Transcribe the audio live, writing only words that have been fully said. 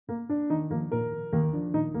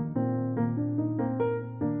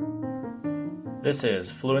This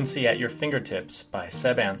is Fluency at Your Fingertips by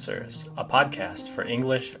Seb Answers, a podcast for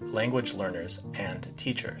English language learners and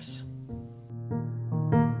teachers.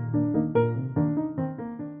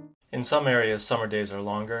 In some areas, summer days are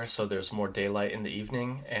longer, so there's more daylight in the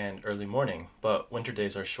evening and early morning, but winter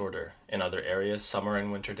days are shorter. In other areas, summer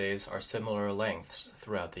and winter days are similar lengths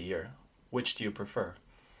throughout the year. Which do you prefer?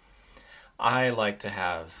 I like to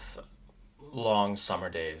have long summer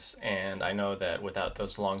days, and I know that without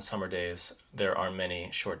those long summer days, there are many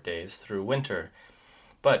short days through winter.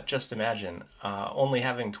 But just imagine only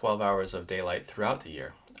having 12 hours of daylight throughout the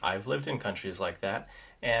year. I've lived in countries like that,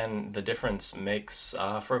 and the difference makes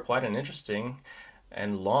for quite an interesting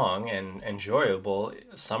and long and enjoyable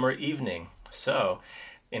summer evening. So,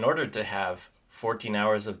 in order to have 14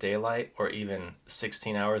 hours of daylight or even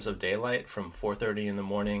 16 hours of daylight from 4:30 in the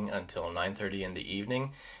morning until 9:30 in the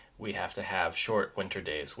evening, we have to have short winter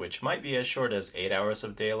days, which might be as short as 8 hours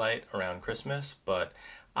of daylight around Christmas, but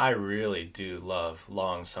I really do love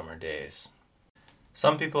long summer days.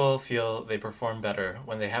 Some people feel they perform better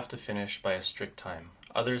when they have to finish by a strict time.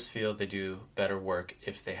 Others feel they do better work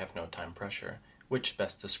if they have no time pressure. Which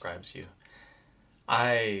best describes you?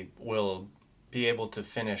 I will be able to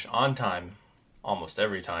finish on time almost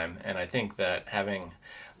every time, and I think that having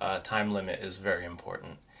a time limit is very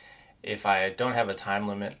important. If I don't have a time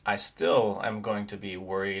limit, I still am going to be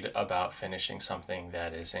worried about finishing something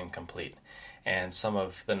that is incomplete. And some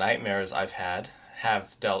of the nightmares I've had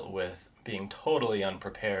have dealt with being totally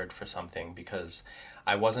unprepared for something because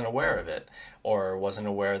I wasn't aware of it or wasn't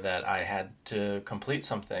aware that I had to complete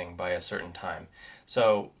something by a certain time.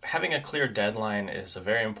 So having a clear deadline is a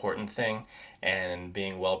very important thing, and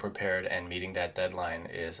being well prepared and meeting that deadline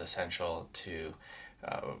is essential to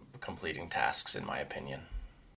completing tasks, in my opinion.